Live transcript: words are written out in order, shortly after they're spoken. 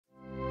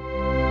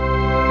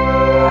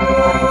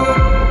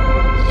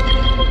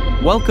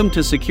Welcome to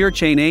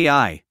SecureChain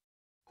AI.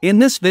 In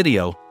this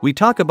video, we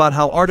talk about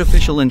how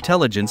artificial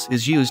intelligence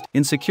is used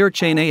in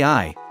SecureChain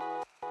AI.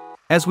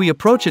 As we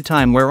approach a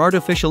time where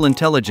artificial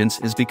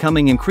intelligence is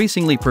becoming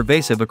increasingly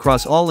pervasive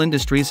across all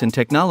industries and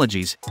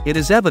technologies, it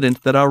is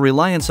evident that our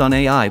reliance on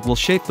AI will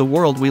shape the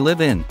world we live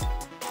in.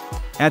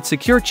 At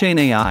SecureChain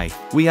AI,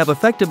 we have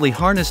effectively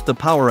harnessed the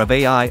power of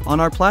AI on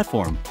our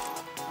platform.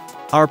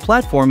 Our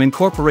platform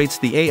incorporates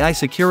the AI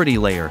security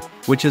layer,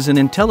 which is an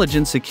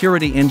intelligent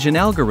security engine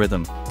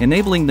algorithm,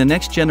 enabling the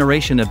next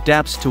generation of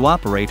dApps to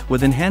operate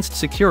with enhanced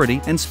security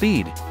and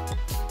speed.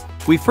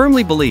 We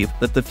firmly believe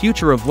that the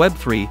future of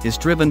Web3 is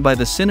driven by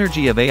the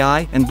synergy of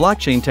AI and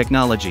blockchain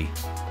technology.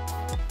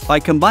 By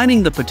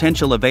combining the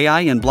potential of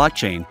AI and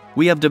blockchain,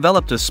 we have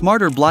developed a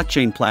smarter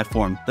blockchain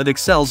platform that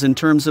excels in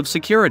terms of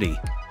security.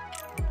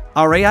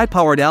 Our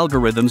AI-powered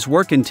algorithms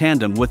work in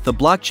tandem with the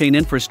blockchain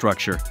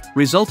infrastructure,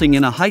 resulting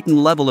in a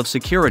heightened level of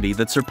security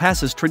that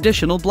surpasses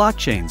traditional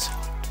blockchains.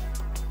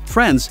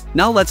 Friends,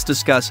 now let's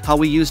discuss how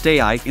we used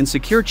AI in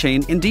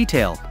SecureChain in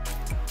detail.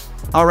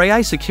 Our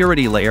AI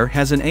security layer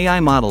has an AI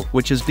model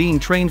which is being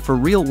trained for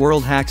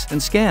real-world hacks and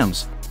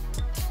scams.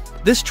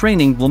 This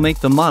training will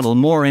make the model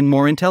more and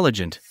more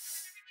intelligent.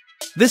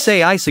 This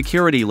AI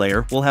security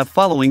layer will have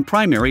following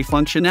primary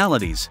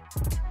functionalities: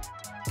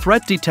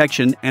 threat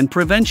detection and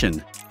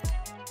prevention.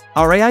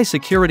 Our AI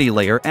security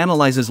layer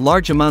analyzes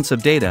large amounts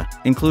of data,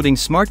 including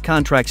smart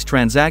contracts,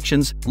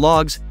 transactions,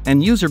 logs,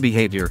 and user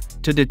behavior,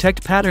 to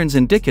detect patterns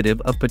indicative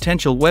of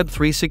potential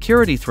Web3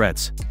 security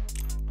threats.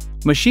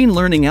 Machine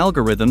learning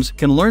algorithms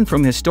can learn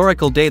from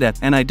historical data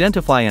and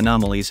identify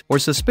anomalies or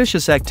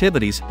suspicious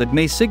activities that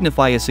may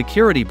signify a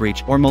security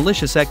breach or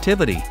malicious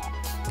activity.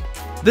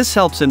 This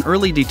helps in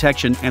early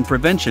detection and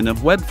prevention of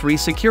Web3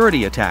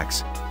 security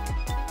attacks.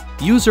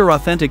 User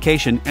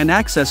authentication and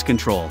access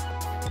control.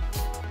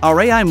 Our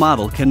AI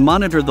model can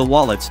monitor the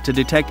wallets to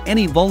detect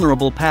any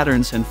vulnerable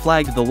patterns and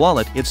flag the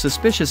wallet if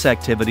suspicious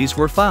activities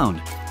were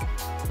found.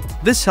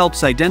 This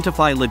helps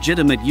identify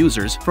legitimate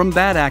users from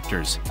bad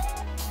actors.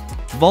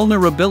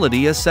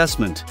 Vulnerability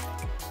assessment.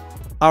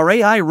 Our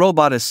AI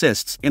robot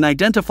assists in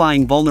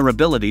identifying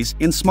vulnerabilities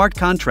in smart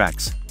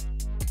contracts.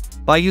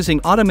 By using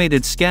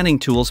automated scanning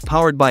tools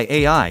powered by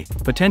AI,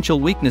 potential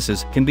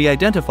weaknesses can be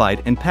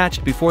identified and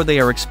patched before they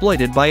are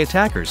exploited by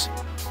attackers.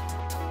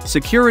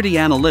 Security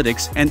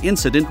analytics and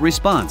incident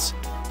response.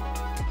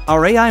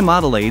 Our AI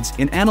model aids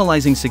in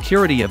analyzing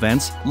security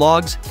events,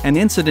 logs, and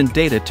incident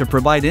data to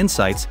provide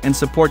insights and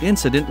support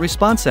incident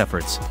response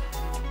efforts.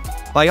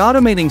 By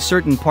automating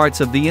certain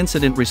parts of the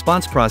incident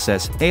response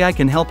process, AI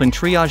can help in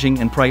triaging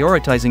and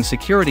prioritizing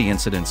security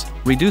incidents,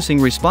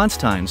 reducing response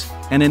times,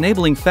 and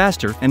enabling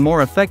faster and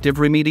more effective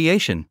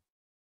remediation.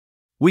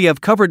 We have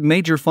covered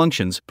major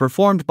functions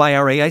performed by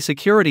our AI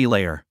security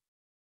layer.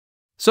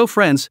 So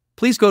friends,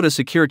 please go to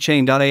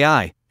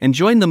SecureChain.ai and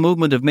join the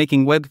movement of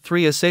making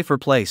Web3 a safer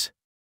place.